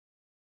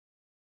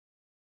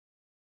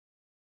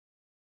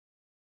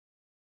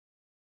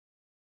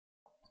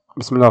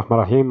بسم الله الرحمن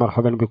الرحيم.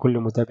 مرحبا بكل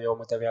متابعي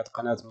ومتابعات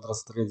قناة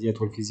مدرسة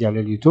الرياضيات والفيزياء على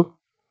اليوتيوب.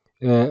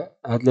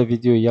 هاد لا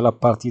فيديو هي لا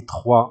بارتي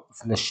 3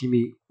 في لا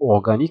شيمي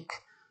اورغانيك.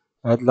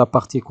 هاد لا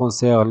بارتي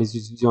كونسير لي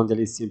ستوديون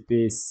ديال اس ام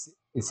بي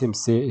اس ام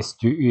سي اس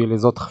تي يو لي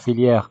زوتر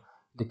فيليير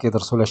اللي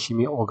كيدرسوا لا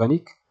شيمي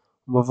اورغانيك.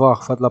 On va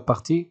voir في هاد لا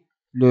بارتي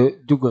le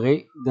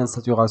degré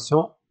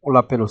d'insaturation. On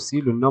l'appelle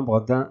aussi le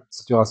nombre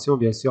d'insaturation,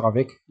 bien sûr,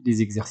 avec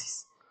des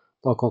exercices.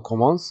 Donc on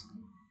commence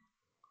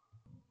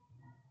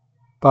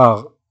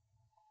par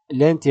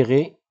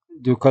l'intérêt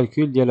de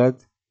calcul de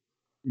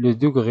le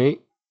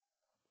degré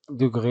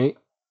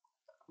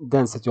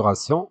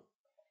d'insaturation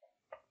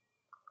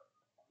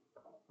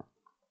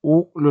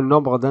ou le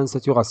nombre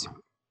d'insaturation.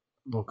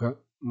 Donc,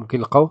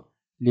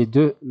 les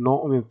deux noms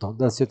en même temps,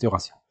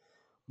 d'insaturation.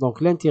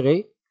 Donc,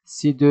 l'intérêt,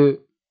 c'est de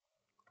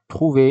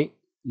trouver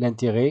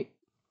l'intérêt.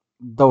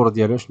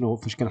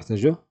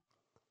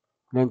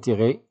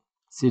 L'intérêt,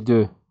 c'est de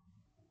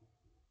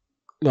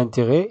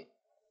l'intérêt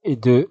est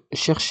de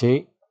chercher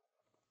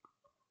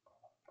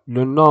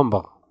le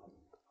nombre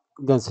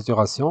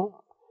d'insaturation,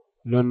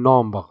 le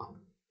nombre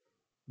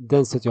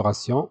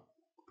d'insaturation.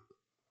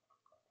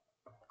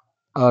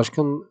 Alors, je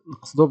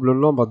considère le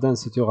nombre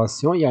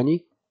d'insaturation, yani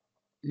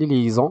les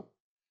liaisons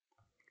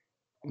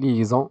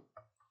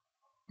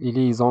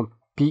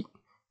pi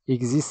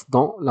existent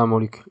dans la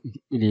molécule.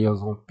 Les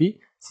liaisons pi,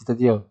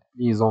 c'est-à-dire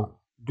liaison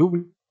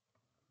double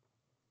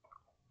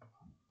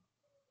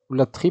ou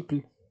la triple,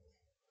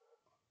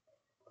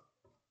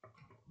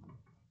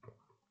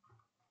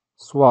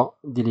 soit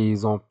des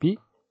liaisons pi,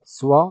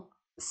 soit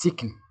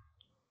cycle.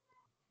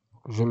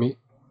 Je mets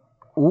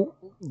ou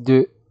de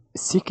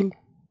cycle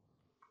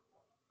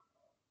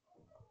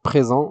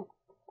présent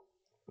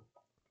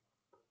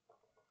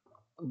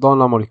dans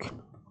la molécule.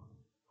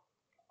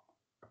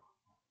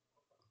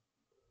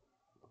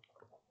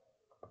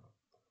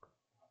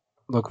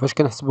 Donc, فاش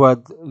كنحسبوا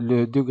هاد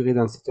le degré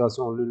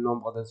d'insaturation, le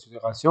nombre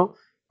d'insaturation,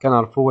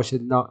 كنعرفوا واش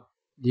عندنا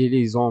les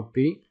liaisons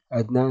P,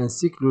 عندنا un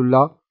cycle où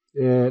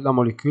la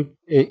molécule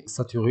est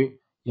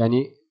saturée,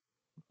 يعني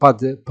pas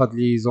de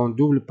liaison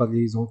double, pas de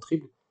liaison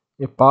triple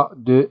et pas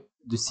de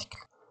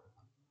cycle.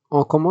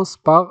 On commence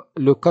par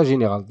le cas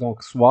général.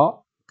 Donc,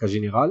 soit cas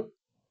général,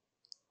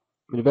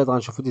 mais on va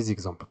voir des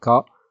exemples.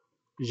 Cas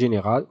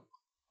général,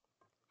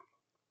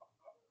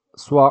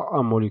 soit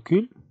en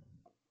molécule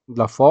de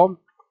la forme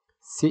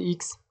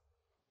CX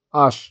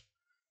H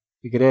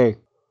Y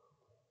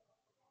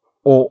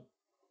O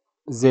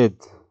Z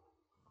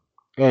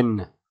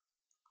N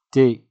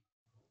T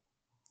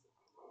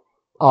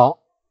A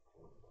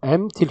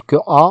M, tel que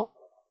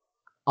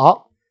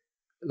A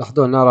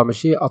لاحظوا هنا راه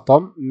ماشي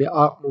اتوم مي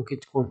A ممكن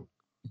تكون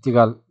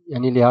égal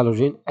يعني لي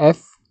هالوجين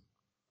F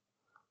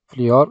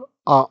fluor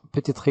A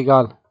peut être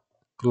égal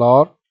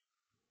chlore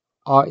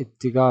A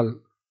est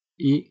égal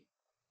I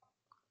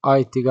A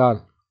est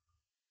égal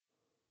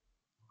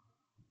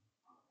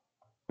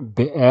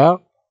BR.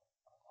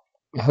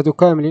 هادو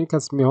كاملين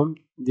كنسميهم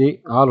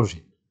دي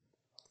هالوجين.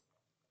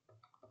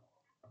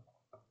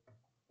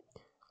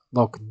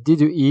 دونك دي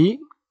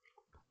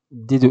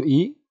دو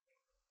I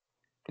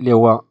اللي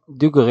هو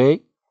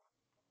degré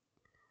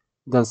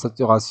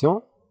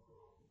d'insaturation,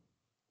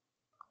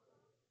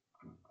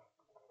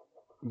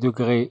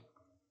 degré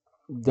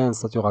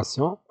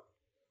d'insaturation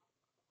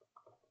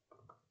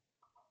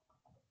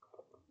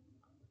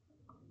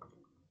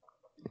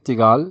est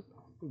égal,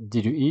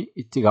 d de I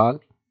est égal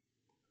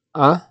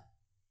 1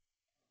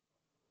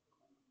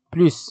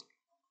 plus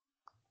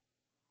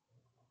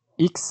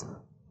X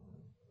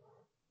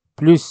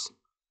plus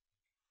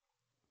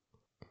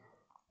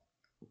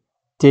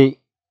T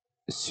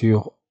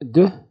sur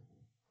 2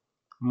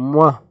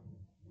 moins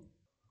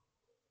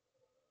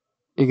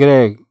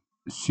Y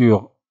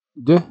sur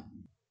 2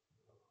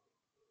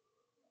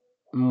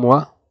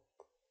 moins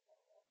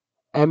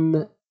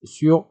M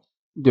sur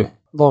 2.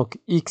 Donc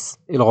X,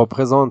 il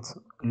représente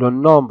le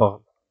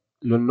nombre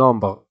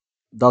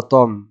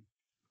d'atomes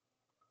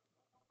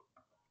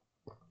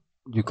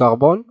du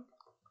carbone.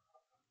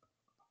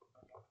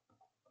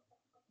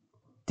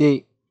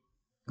 T,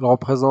 il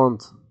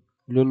représente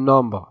le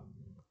nombre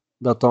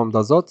d'atomes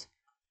d'azote,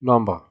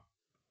 nombre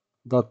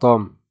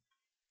d'atomes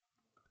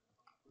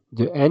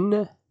de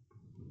N.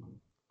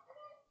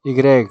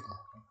 Y,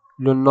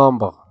 le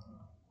nombre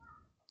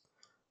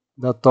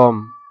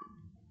d'atomes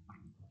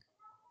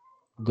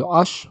de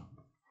H.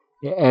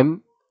 Et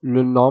M,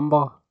 le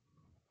nombre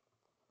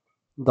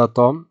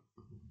d'atomes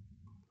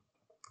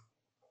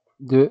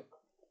de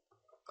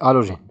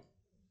halogène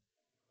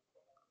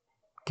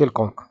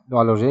quelconque. Le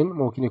halogène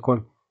ممكن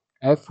يكون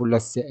F ولا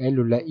Cl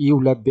ولا I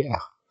ولا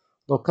Br.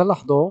 دونك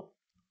كنلاحظوا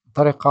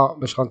الطريقة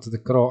باش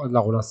غنتذكروا لا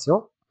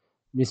غولاسيون.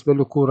 بالنسبة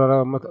للكور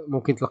راه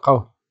ممكن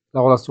تلقاوه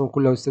لا غولاسيون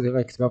كلها أستاذ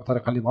غيكتبها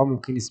بالطريقة اللي بغا.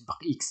 ممكن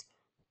يسبق X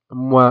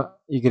moins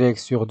Y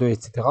sur 2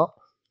 etc.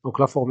 دونك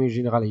لا فورمule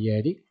جينيرال هي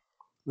هادي.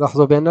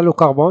 لاحظوا بأن لو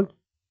كربون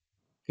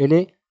il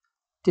est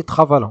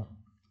tétravalent.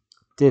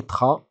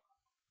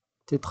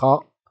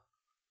 Tétravalent.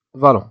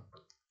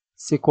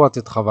 C'est quoi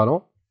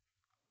tétravalent؟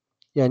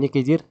 يعني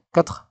كيدير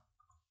 4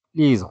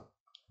 liaisons.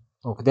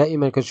 دونك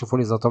دائما كنشوفوا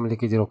لي زاتوم اللي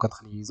كيديروا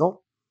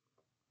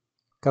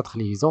 4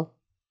 liaisons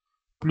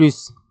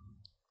plus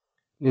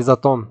les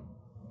atomes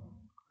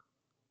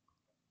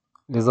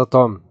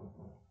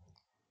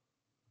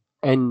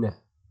N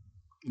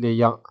اللي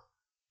هي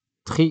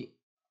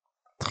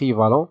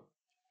trivalent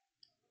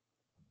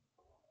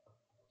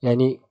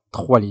يعني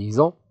 3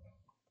 liaisons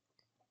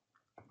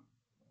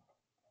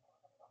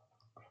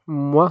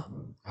moins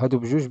هادو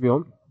بجوج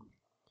بهم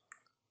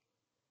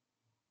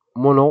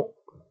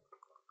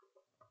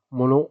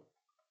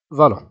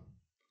monovalent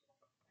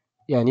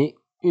يعني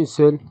une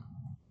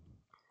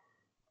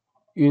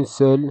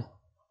seule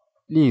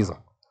liaison.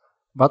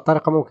 بهاد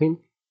الطريقة ممكن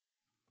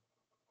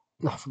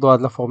نحفظوا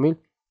هاد لا فورمule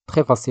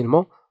très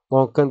facilement.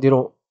 دونك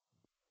كنديرو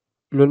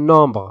le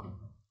nombre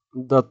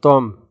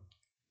d'atomes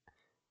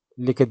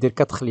اللي كدير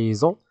 4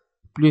 liaisons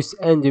plus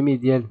 1/2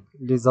 ديال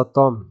les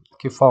atomes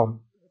qui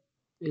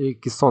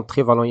sont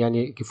trivalents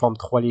يعني qui forment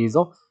 3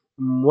 liaisons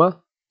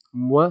moins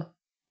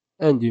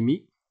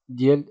 1/2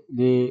 ديال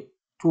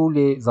tous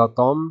les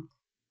atomes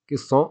qui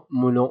sont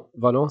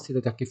monovalents,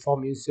 c'est-à-dire qui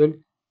forment une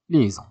seule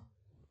liaison.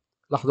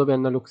 لاحظوا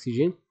بأن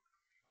l'oxygène,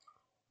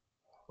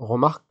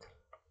 remarque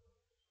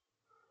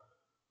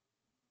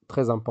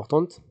très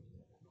importante,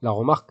 la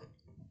remarque,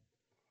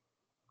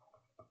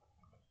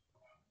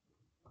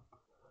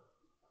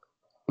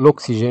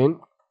 l'oxygène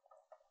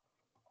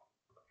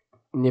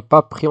n'est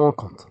pas pris en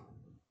compte.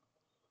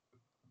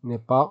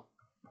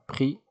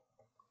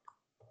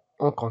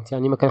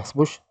 يعني ما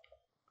كنحسبوش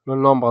le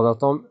nombre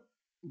d'atomes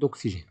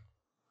d'oxygène.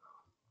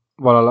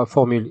 Voilà, la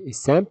formule est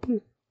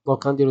simple.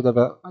 Donc on dirait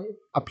d'abord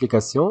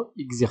application,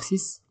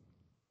 exercice.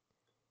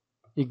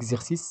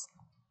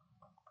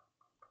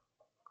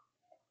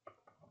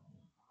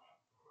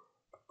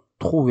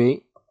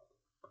 Trouver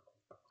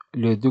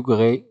le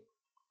degré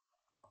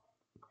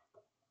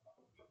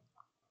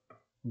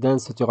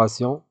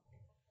d'insaturation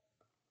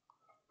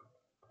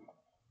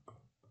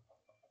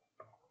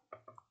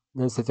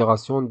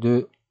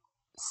de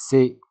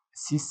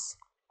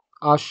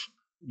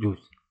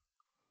C6H12.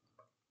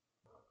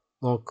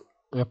 Donc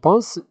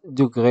réponse,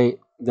 degré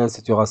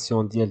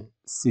d'insaturation de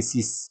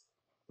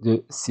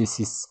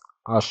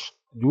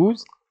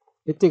C6H12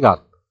 est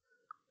égal.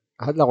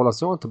 هاد لا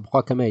غولاسيون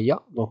نطبقوها كما هي.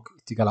 دونك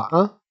est égal à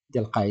 1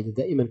 ديال القاعدة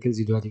دائما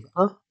كنزيدو هاديك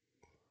 1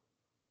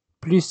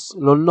 plus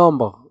le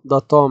nombre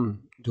d'atomes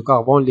de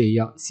carbone اللي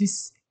هي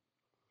 6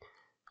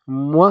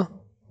 moins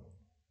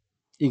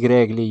Y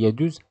اللي هي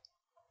 12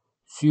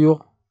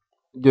 sur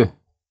 2.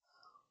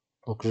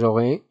 Donc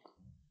j'aurai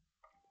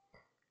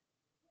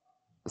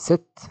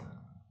 7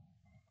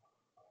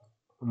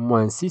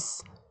 moins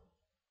 6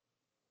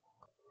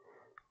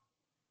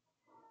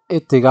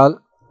 est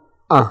égal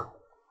à 1.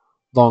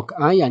 Donc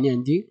 1 يعني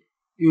عندي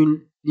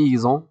une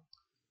liaison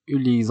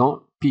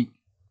pi.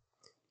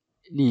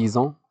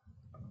 Liaison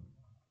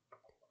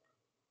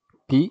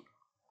pi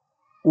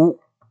ou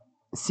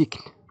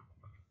cycle.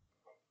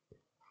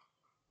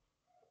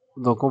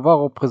 Donc on va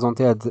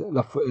représenter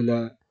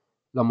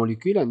la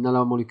molécule. On a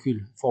la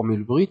molécule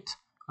formule brute.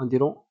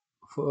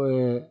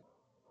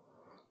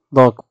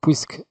 Donc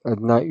puisque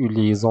on a une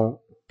liaison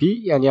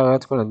pi,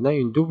 on a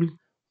une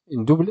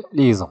double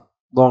liaison.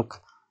 Donc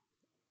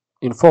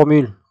une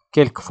formule,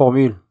 quelques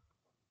formules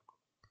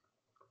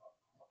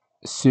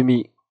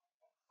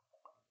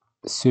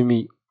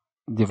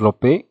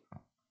semi-développées.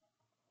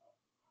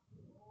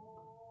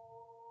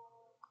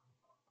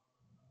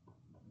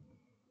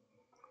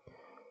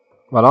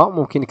 Voilà,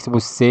 ممكن نكتبو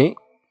C,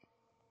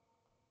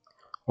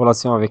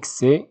 relation avec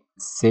C,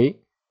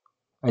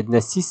 عندنا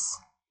 6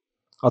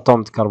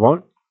 atomes de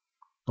carbone.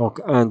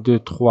 Donc 1, 2,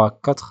 3,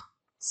 4,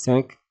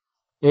 5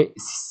 et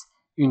 6.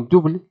 Une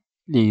double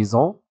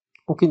liaison.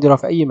 ممكن نديرها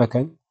في أي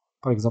مكان.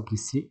 Par exemple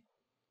ici.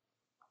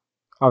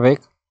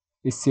 Avec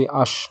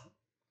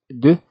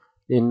CH2.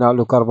 لأن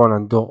le carbone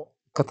عنده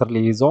 4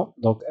 liaisons.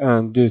 Donc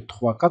 1, 2,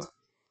 3, 4.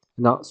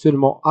 On a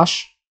seulement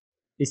H.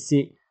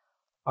 Ici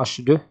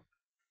H2.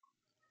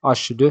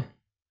 H2.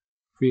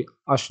 Puis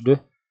H2.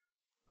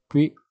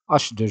 Puis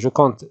H2. Je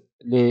compte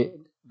les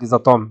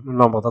atomes, le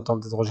nombre d'atomes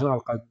d'hydrogène.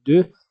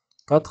 2,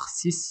 4,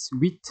 6,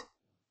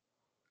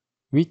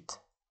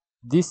 8,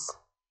 10,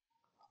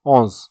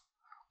 11.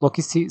 Donc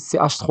ici c'est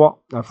H3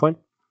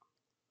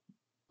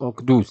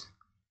 donc 12.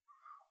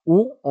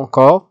 Ou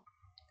encore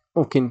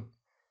ممكن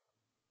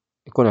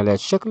يكون على هذا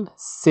الشكل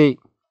C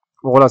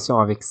en relation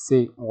avec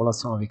C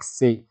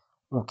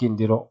ممكن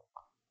نديرو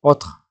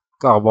autre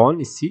carbone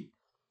ici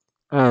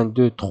 1,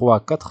 2, 3,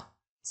 4,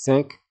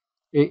 5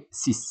 et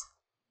 6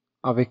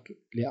 avec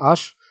les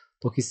H.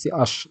 Donc ici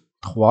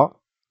H3,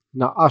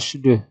 on a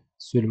H2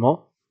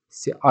 seulement,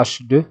 c'est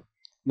H2,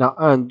 on a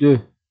 1,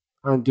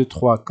 2,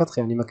 3, 4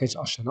 يعني ما كاينش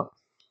H هنا.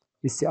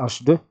 Ici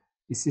H2,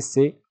 ici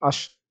c'est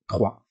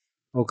H3.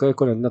 Donc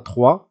on a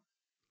 3,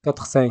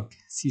 4, 5,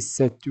 6,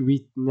 7,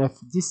 8,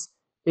 9, 10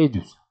 et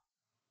 12.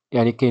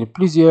 يعني كاين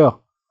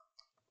plusieurs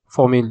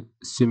formules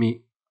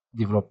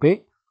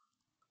semi-développées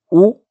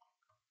où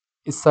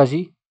il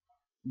s'agit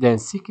d'un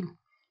cycle.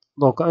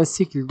 Donc un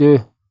cycle de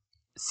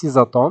 6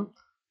 atomes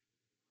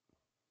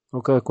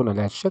دونك غيكون على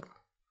هذا الشكل.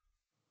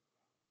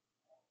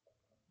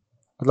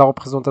 La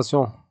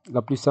représentation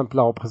la plus simple,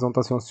 la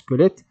représentation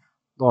squelette.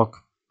 Donc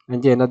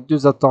عندي هنا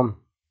deux atomes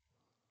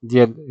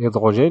ديال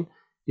الهيدروجين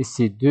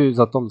ici deux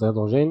atomes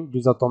d'hydrogène,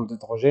 deux atomes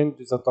d'hydrogène,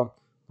 deux atomes.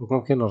 دونك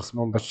ممكن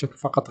نرسمهم بهذا الشكل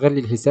فقط غير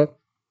للحساب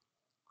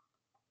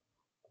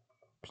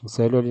باش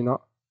نسهلو علينا.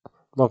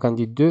 دونك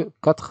عندي 2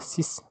 4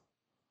 6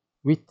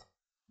 8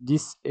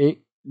 10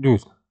 et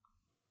 12.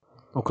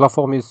 Donc la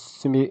formule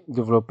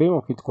semi-développée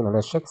ممكن تكون على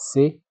الشكل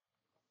C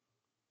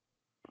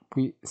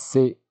puis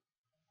C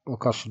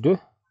donc H2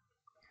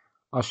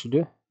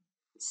 H2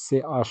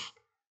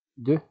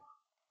 CH2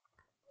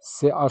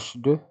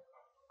 CH2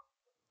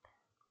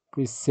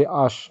 puis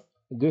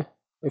CH2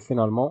 et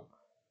finalement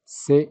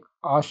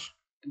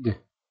CH2.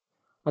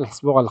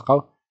 غنحسبو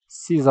غنلقاو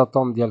 6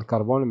 atomes ديال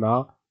الكربون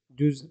مع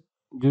 12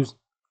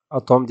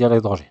 atomes ديال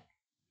الهيدروجين.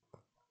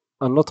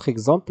 Un autre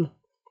exemple,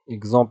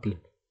 exemple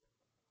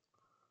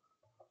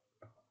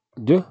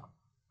 2.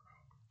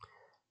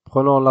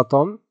 Prenons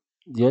l'atome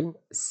dièle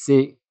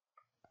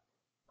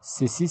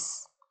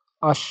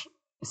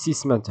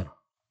C6H6 maintenant.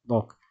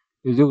 Donc,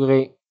 le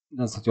degré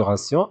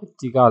d'insaturation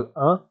est égal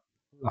à 1,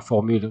 la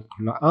formule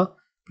 1,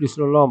 plus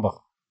le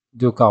nombre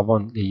de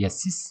carbone, il y a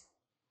 6,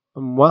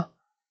 moins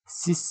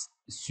 6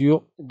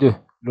 sur 2.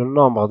 Le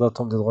nombre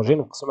d'atomes d'hydrogène,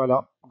 donc c'est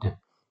là 2.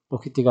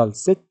 Donc, est égal à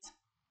 7,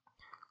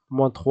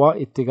 moins 3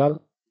 est égal à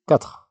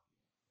 4.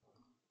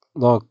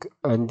 Donc,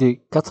 un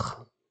des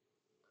 4.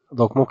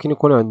 Donc, ممكن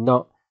يكون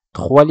عندنا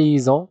 3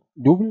 liaisons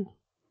doubles.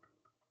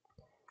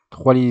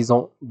 3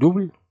 liaisons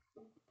doubles.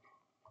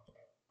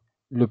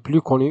 Le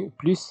plus connu,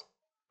 plus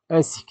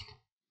un cycle.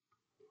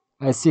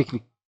 Un cycle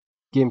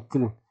qui est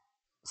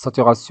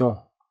saturation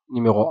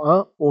numéro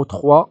 1 ou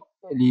 3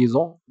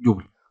 liaisons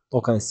doubles.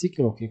 Donc, un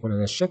cycle, donc, on a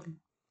le cycle.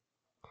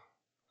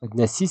 On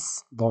a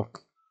 6,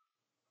 donc,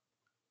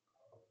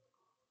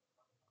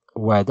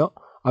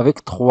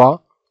 avec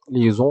 3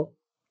 liaisons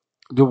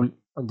doubles.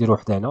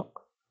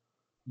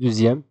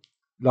 Deuxième,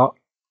 la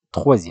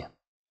troisième.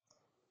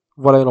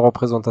 Voilà une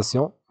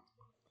représentation.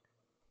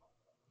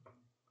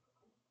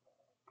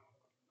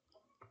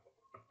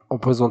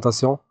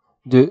 Représentation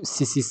de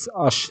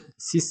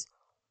C6H6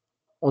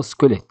 en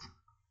squelette.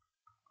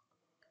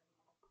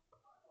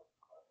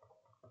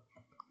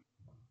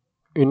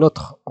 Une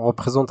autre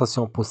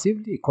représentation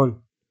possible est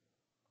qu'on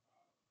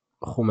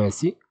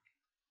خماسي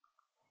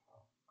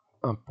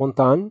un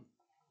pentane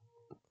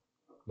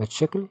بهذا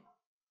الشكل.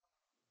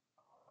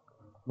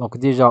 دونك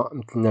ديجا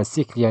مثلنا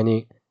سيكل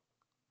يعني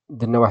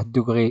درنا واحد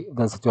دوغري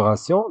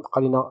دانساتوراسيون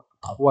بقى لينا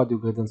 3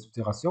 دوغري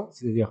دانساتوراسيون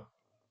سيتادير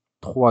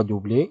 3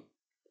 دوبلي.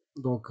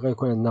 دونك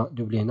غيكون عندنا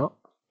دوبلي هنا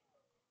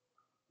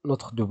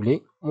نوتر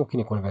دوبلي ممكن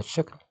يكون بهذا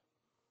الشكل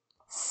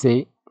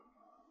سي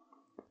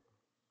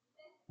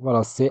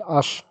فوالا سي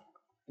اش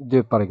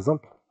 2 par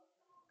exemple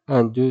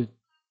 1 2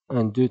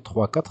 1 2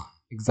 3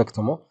 4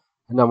 exactement.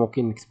 هنا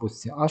ممكن نكتبو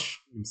سي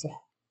اش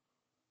نمسح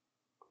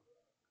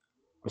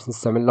باش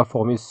نستعمل لا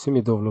فورمule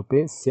semi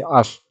développée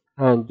CH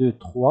 1 2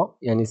 3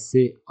 يعني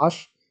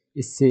CH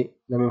et c'est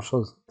la même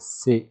chose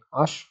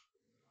CH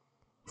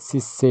c'est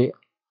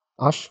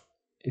CH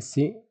et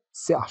c'est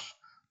CH.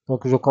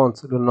 Donc je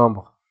compte le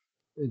nombre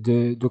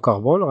de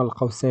carbone, on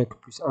a 5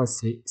 plus 1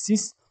 c'est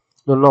 6,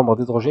 le nombre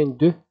d'hydrogène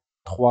 2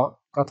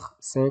 3 4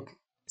 5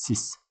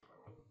 6.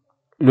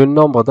 Le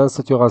nombre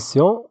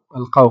d'insaturation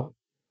on a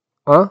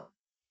 1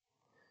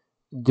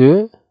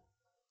 2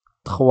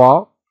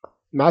 3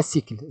 مع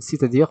cycle,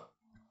 c'est-à-dire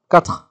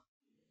 4.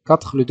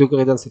 4 le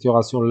degré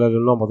d'insaturation, le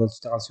nombre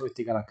d'insaturation est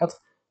égal à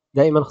 4.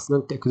 دائما خصنا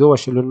نتاكدوا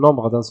واش le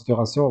nombre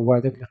d'insaturation هو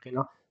هذاك اللي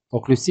لقينا.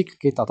 Donc le cycle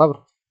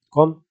كيتعتبر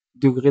comme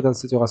degré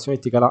d'insaturation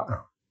est égal à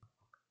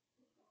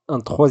 1. Un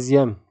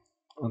troisième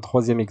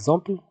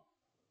exemple.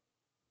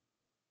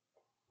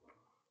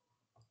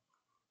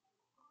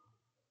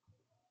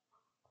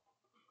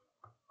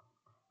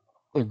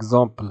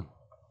 Exemple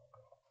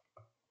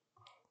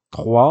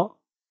 3.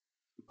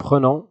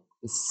 Prenons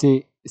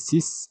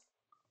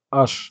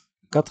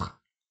C6H4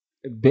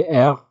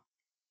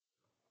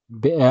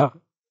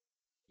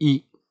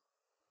 BRI.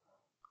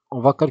 On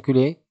va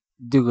calculer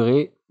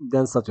degré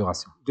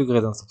d'insaturation.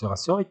 Degré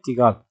d'insaturation est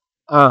égal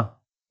à 1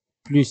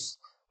 plus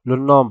le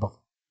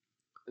nombre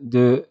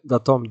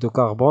d'atomes de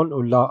carbone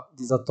ou là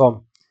des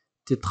atomes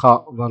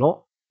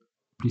tétravalents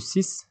plus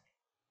 6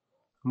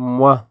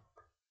 moins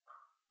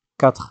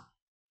 4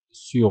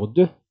 sur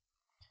 2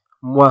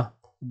 moins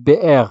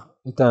BR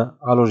est un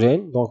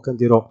halogène, donc on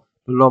dira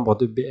le nombre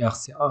de BR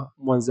c'est 1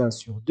 moins 1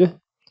 sur 2.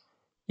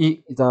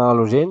 I est un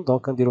halogène,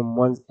 donc on dira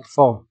moins, il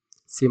forme,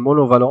 c'est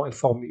monovalent, il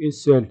forme une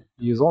seule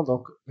liaison,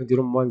 donc on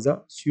dira moins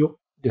 1 sur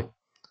 2.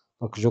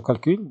 Donc je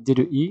calcule, d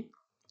de I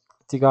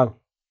est égal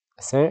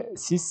à 5,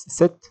 6,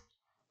 7,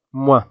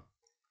 moins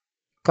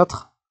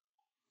 4,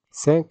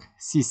 5,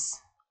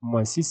 6,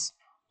 moins 6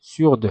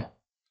 sur 2,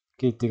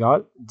 qui est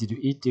égal, d de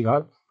I est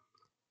égal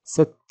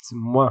 7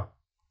 moins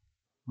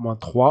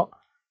 3,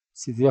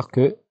 c'est-à-dire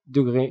que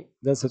degré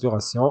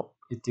d'insaturation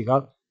est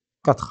égal à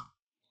 4.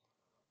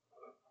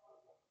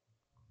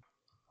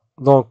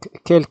 Donc,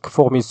 quelques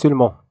formules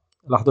seulement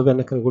لاحظوا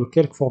بان كنقول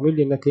كيلك فورمول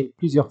لان كاين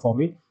بليزيور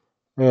فورمول.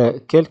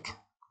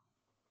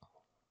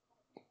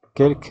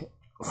 كيلك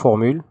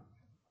فورمول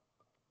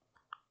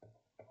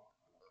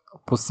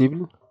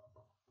possible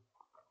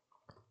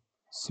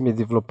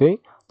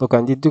semi-développé. Donc,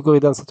 un degré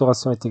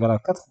d'insaturation est égal à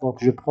 4.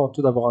 Donc, je prends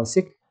tout d'abord un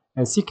cycle.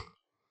 Un cycle.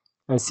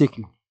 Je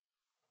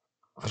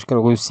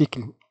vais le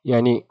cycle. Il y a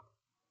un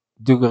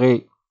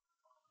degré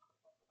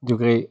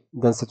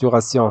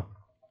d'insaturation.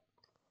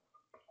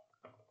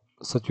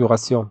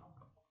 Saturation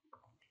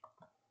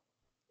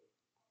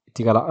est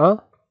égal à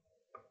 1.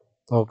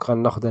 Donc,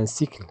 on a un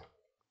cycle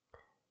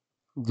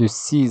de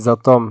 6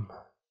 atomes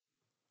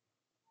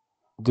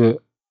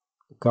de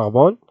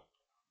carbone.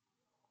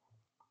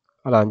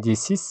 Voilà, on dit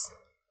 6.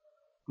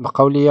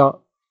 Il y a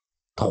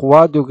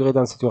 3 degrés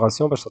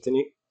d'insaturation. Je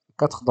vais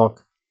 4. Donc,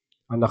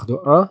 on a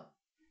 1,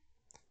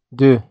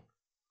 2,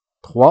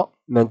 3.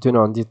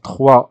 Maintenant, on dit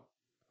 3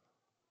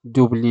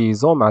 double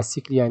liaison. Ma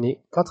cycle, il y en a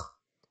 4.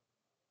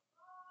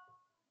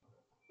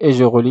 Et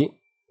je relie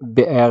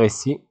BR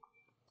ici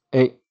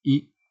et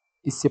I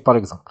ici par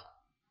exemple.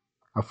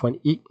 Afin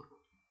I.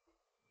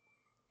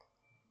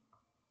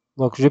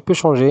 Donc, je peux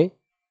changer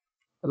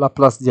la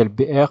place de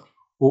BR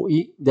ou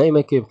I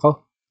دائما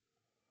كيبقى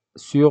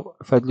sur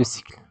le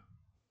cycle.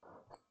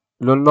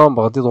 Le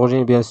nombre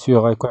d'hydrogène bien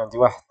sûr يكون عندي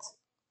 1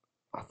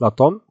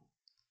 l'atome,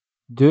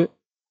 2,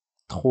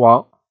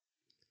 3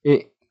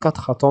 et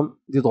 4 atomes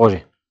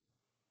d'hydrogène.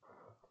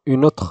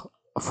 Une autre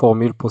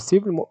formule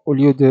possible, au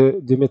lieu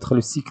de mettre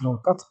le cycle en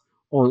 4,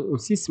 en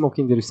 6,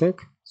 ممكن ندير 5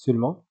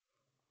 seulement.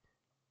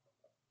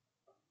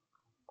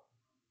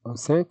 En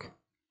 5.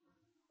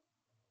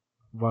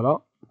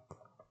 Voilà.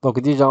 Donc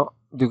déjà,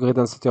 degré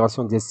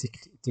d'insaturation du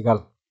cycle est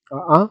égal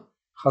à 1.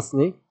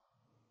 خاصني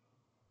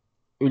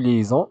une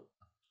liaison,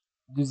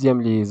 deuxième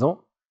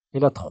liaison et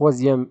la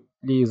troisième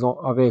liaison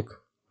avec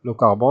le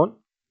carbone.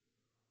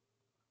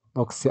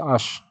 Donc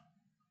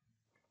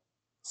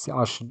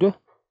CH2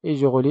 et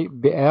je relie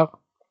BR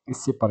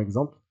ici par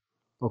exemple.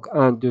 Donc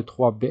 1, 2,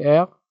 3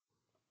 BR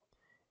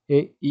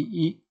et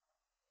II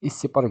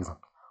ici par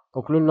exemple.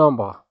 Donc le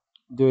nombre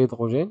de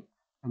hydrogène,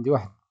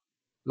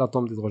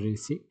 l'atome d'hydrogène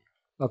ici,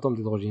 l'atome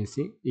d'hydrogène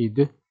ici et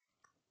 2,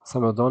 ça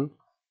me donne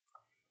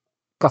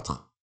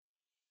 4.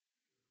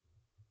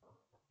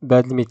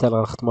 بهذا المثال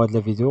غنختموا هذا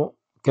الفيديو.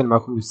 كان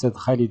معكم الاستاذ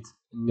خالد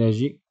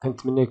الناجي.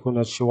 كنتمنى يكون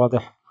هذا الشيء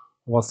واضح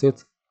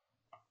وبسيط.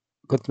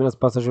 كنتمنى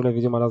تبارطاجيو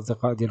الفيديو مع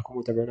الاصدقاء ديالكم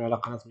وتابعونا على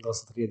قناه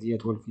مدرسه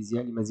الرياضيات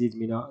والفيزياء لمزيد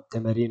من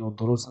التمارين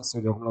والدروس.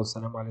 استودعكم الله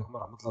والسلام عليكم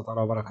ورحمه الله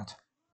تعالى وبركاته.